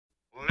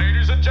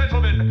and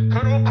gentlemen,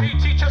 Colonel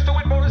P.T. Chester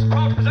Whitmore is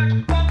proud to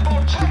present Bung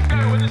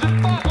Vulchungo and the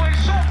Zimbabwe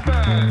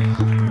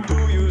Songbirds.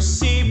 Do you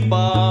see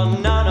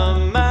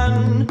Banana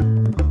Man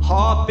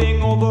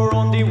hopping over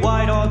on the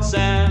white hot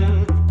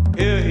sand?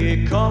 Here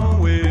he come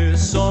with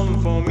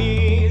some for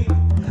me,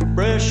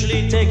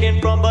 freshly taken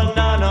from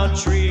banana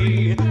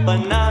tree.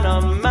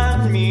 Banana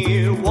Man,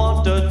 me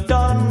want it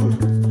done.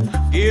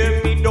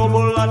 Give me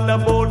double at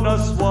the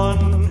bonus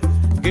one.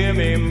 Give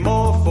me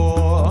more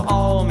for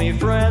all me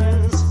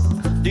friends.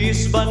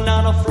 This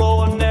banana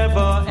flow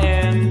never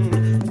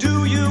end.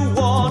 Do you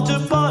want a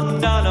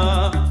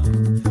banana?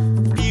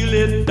 Peel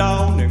it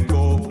down and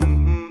go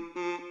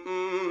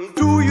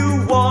Do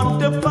you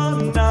want a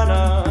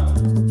banana?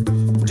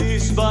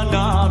 This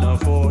banana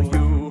for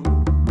you.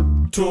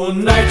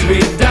 Tonight we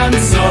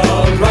dance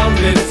around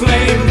the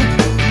flame,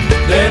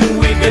 then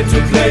we get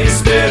to play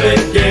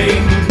spirit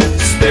game.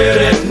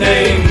 Spirit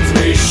names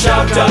we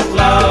shout out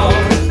loud.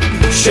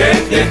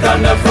 Shake the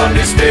thunder from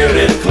the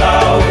spirit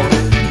cloud.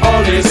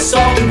 All the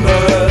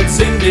songbirds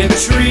in the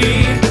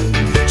tree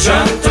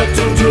chant a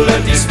tune to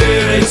let the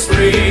spirits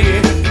free.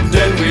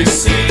 Then we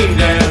see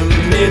them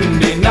in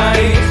the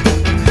night,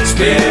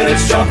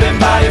 spirits jumping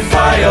by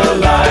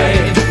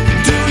firelight.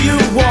 Do you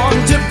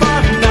want a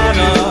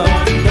banana?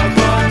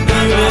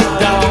 Peel it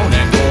down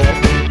and go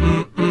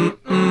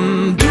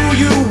Do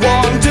you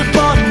want a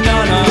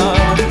banana?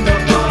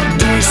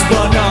 This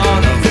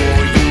banana for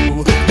you.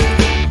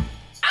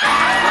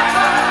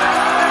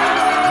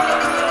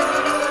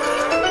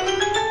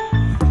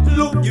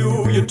 Look,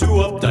 you're too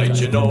uptight,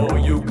 you know.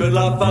 You could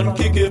laugh and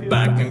kick it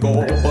back and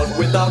go, but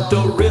without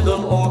a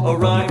rhythm or a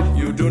rhyme,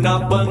 you do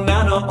not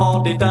banana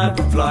all the time.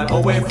 Fly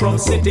away from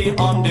city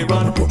on the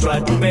run, try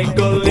to make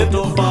a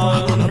little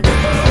fun.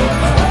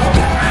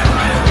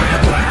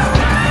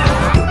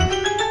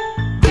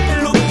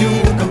 Look, you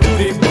come to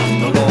the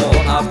bungalow.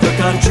 After,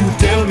 can't you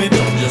tell me,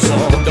 don't you so?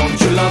 Don't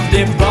you love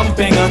the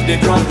bumping of the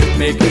drum?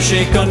 Make you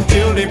shake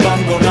until the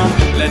bongo numb.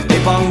 Let the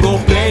bongo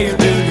play you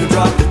till you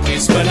drop.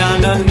 This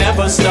banana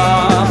never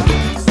stop.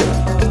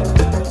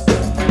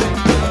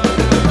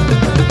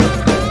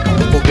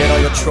 Forget all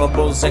your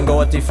troubles and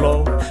go at the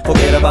flow.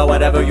 Forget about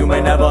whatever you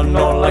may never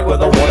know, like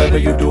whether whatever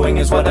you're doing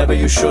is whatever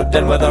you should,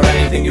 and whether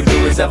anything you do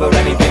is ever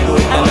anything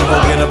good. And then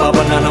forget about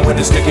banana when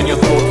it's stick in your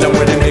throat, and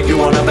when they make you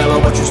wanna bellow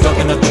but you stuck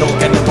in a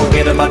choke. And then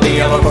forget about the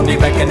yellow from the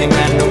beckoning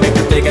man who make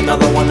you take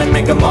another one and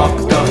make a mock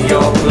of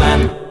your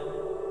plan.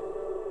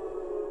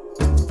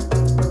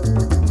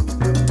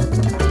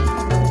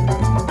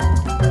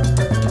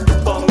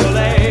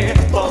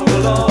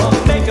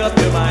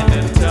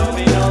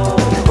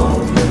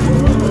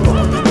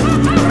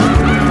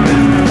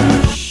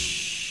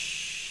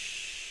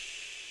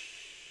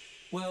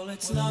 Well,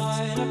 it's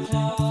 9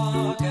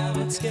 o'clock and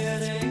it's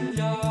getting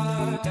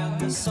dark and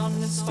the sun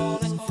is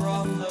falling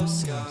from the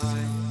sky.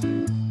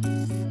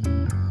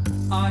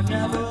 I've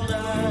never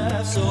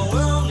left so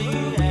early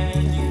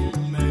and you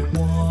may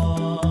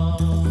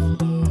wonder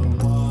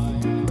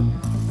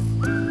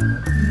why.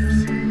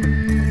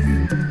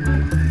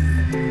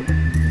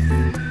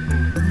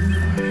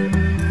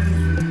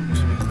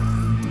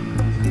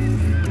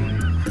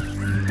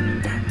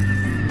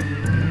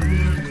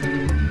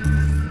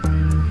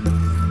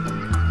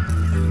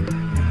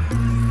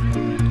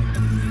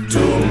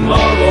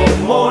 Tomorrow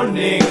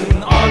morning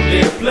on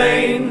the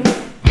plane,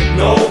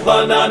 no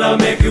banana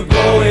make you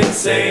go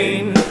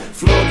insane.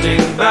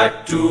 Floating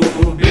back to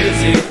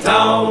busy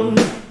town,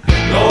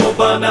 no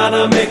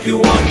banana make you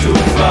want to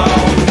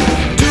frown.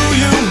 Do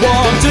you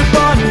want a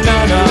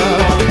banana?